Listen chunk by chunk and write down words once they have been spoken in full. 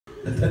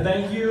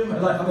Thank you. I'm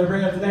going to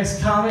bring up the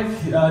next comic,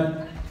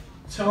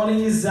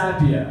 Tony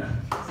Zappia.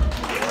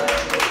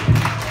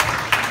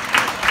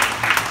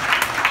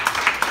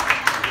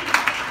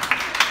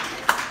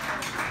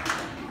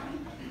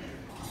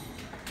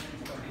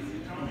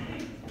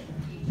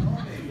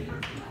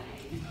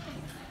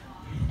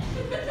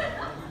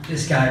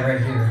 This guy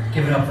right here,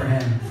 give it up for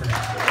him.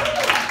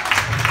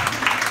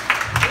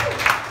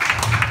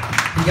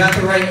 He got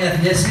the right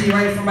ethnicity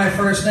right for my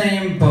first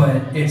name,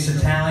 but it's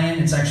Italian.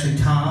 It's actually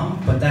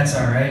Tom, but that's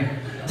all right.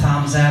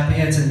 Tom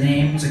Zappia. It's a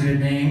name. It's a good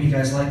name. You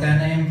guys like that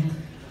name?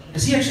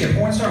 Is he actually a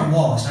porn star? I'm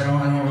lost. I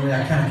don't really.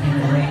 I kind of came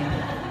in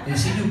late.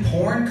 Does he do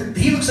porn?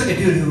 He looks like a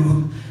dude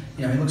who,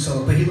 you know, he looks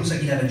like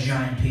he'd have a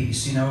giant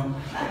piece, you know,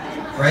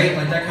 right?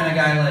 Like that kind of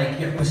guy. Like,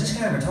 yeah, was this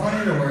guy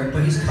retarded or?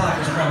 But his cock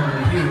is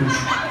probably huge,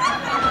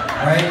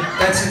 right?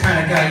 That's the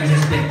kind of guy who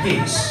has a big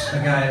piece. A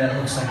guy that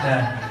looks like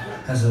that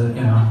has a,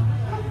 you know.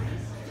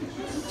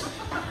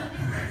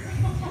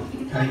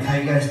 How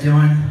you guys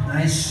doing?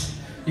 Nice?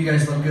 You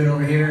guys look good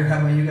over here. How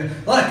about you guys?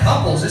 A lot of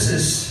couples. This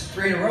is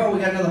 3 in a row.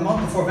 We got another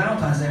month before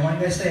Valentine's Day. Why don't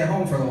you guys stay at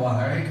home for a little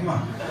while, all right? Come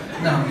on.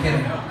 No, I'm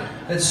kidding.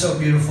 It's so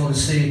beautiful to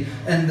see.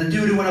 And the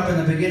dude who went up in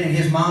the beginning,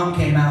 his mom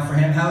came out for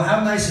him.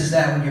 How nice is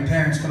that when your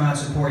parents come out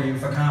and support you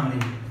for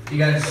comedy? You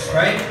guys,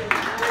 right?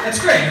 That's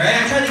great, right?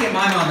 I tried to get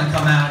my mom to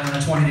come out on a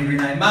 20-degree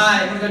night. Ma,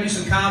 we're going to do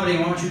some comedy.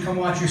 Why don't you come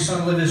watch your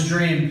son live his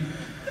dream?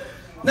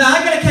 No,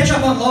 I got to catch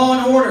up on Law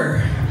and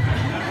Order.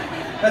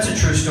 That's a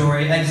true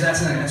story.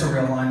 That's a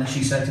real line that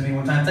she said to me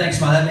one time. Thanks,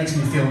 Ma. That makes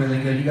me feel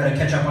really good. You got to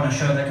catch up on a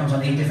show that comes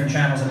on 8 different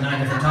channels at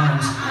 9 different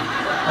times.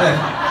 Hey,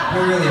 I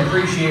really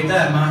appreciate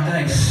that, Ma.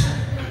 Thanks.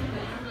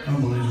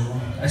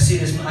 Unbelievable. I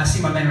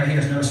see my man right here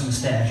is noticing the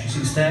stash. You see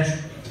the stash?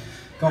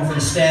 Going for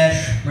the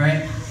stash,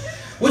 right?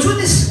 What's with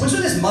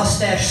this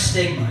mustache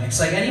stigma?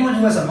 It's like anyone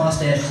who has a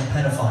mustache is a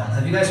pedophile.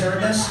 Have you guys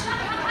heard this?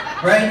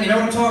 Right? You know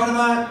what I'm talking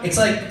about? It's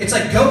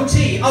like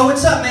goatee. Oh,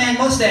 what's up, man?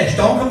 Mustache.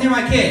 Don't come near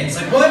my kid. It's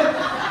like, what?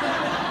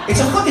 It's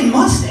a fucking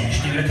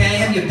mustache, dude, okay?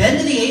 Have you been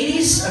to the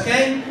 80s,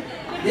 okay?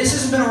 This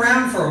has been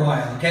around for a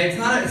while, okay? It's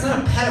not a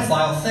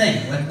pedophile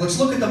thing. Like, let's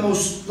look at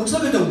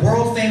the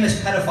world famous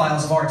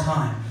pedophiles of our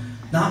time.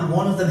 Not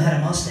one of them had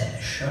a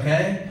mustache,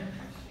 okay?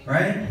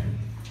 Right?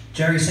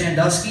 Jerry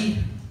Sandusky?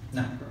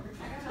 No.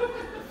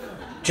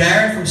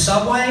 Jared from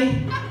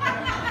Subway?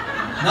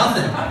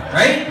 Nothing,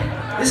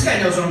 right? This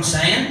guy knows what I'm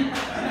saying.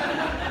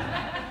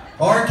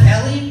 R.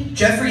 Kelly?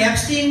 Jeffrey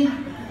Epstein?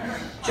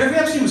 Jeffrey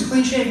Epstein was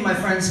clean shaven, my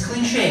friends,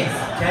 clean shave,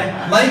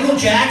 okay? Michael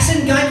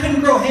Jackson, guy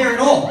couldn't grow hair at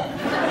all.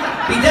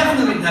 He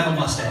definitely didn't have a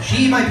mustache.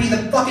 He might be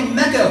the fucking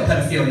mecca of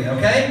pedophilia,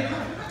 okay?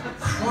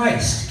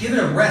 Christ, give it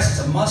a rest,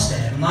 it's a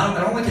mustache.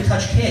 I don't like to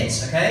touch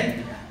kids,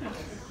 okay?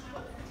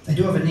 I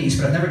do have a niece,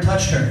 but I've never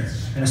touched her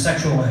in a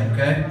sexual way,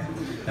 okay?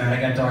 All right,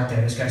 I got dark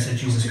there. This guy said,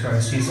 Jesus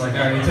Christ. He's like, all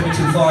right, you took it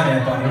too far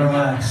there, buddy,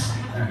 relax.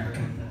 All right, okay.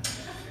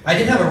 I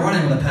did have a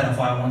run-in with a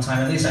pedophile one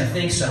time, at least I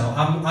think so.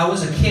 I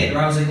was a kid, or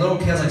I was a little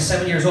kid, I was like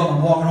 7 years old,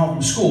 I'm walking home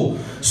from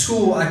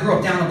school. I grew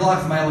up down the block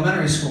from my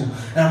elementary school,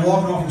 and I'm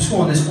walking home from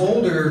school, and this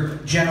older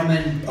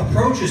gentleman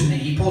approaches me.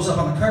 He pulls up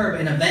on the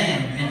curb in a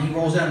van, and he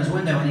rolls down his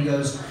window, and he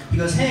goes,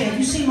 hey, have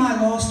you seen my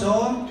lost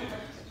dog?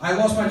 I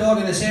lost my dog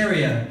in this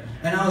area.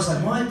 And I was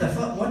like, what the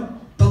fuck, what?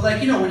 But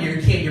like, you know, when you're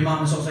a kid, your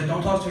mom is always like,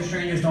 don't talk to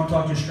strangers,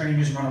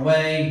 run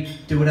away,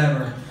 do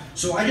whatever.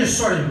 So I just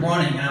started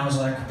running, and I was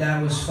like,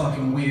 that was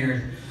fucking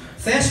weird.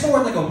 Fast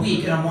forward like a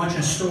week, and I'm watching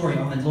a story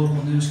on the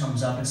local news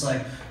comes up. It's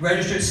like,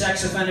 registered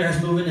sex offender has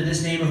moved into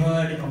this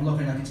neighborhood. I'm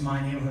looking like it's my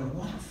neighborhood.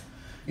 What?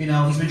 You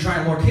know, he's been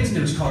trying to lure kids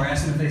into his car,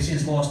 asking if they've seen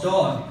his lost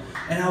dog.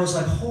 And I was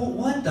like, oh,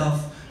 what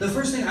the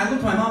first thing, I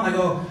looked at my mom, I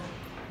go,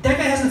 that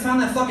guy hasn't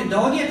found that fucking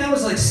dog yet? That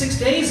was like 6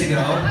 days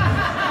ago.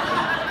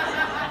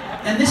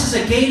 And this is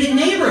a gated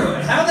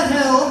neighborhood. How the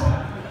hell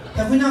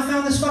have we not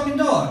found this fucking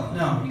dog?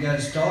 No, you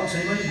guys, dogs,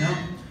 anybody? No?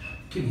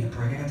 Give me a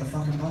break, I got the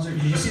fucking buzzer.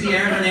 Did you see the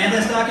Aaron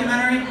Hernandez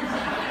documentary?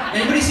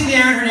 Anybody see the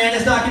Aaron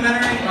Hernandez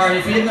documentary? Alright,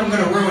 if you didn't, I'm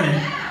gonna ruin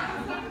it.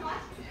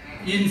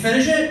 You didn't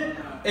finish it?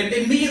 It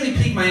immediately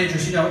piqued my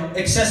interest, you know,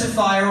 excessive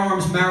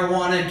firearms,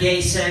 marijuana,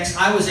 gay sex,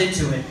 I was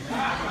into it.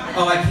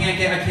 Oh, I can't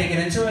get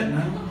into it?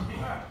 No?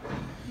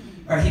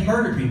 Alright, he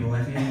murdered people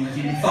if you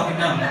didn't fucking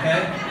know,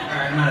 okay?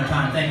 Alright, I'm out of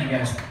time, thank you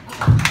guys.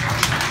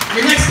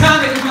 Your next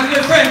comic is my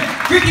good friend,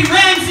 Ricky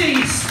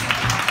Ramses!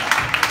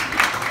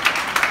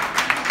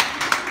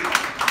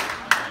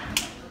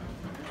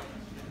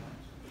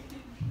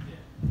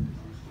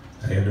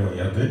 How y'all doing?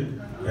 Y'all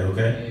good? Y'all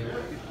okay?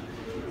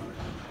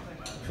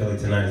 I feel like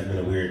tonight has been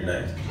a weird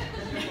night.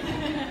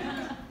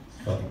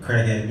 Fucking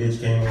crackhead bitch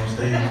came on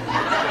stage.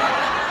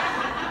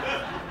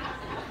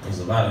 There's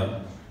a lot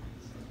of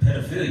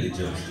pedophilia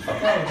jokes.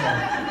 Fuck wrong with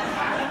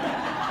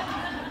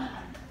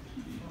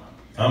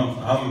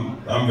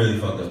y'all? I'm really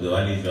fucked up though.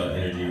 I need y'all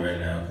energy right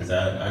now because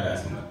I got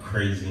some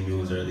crazy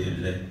news earlier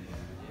today.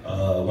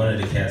 One of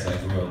the cats I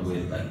grew up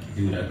with, like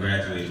dude I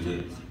graduated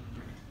with,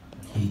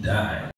 he died.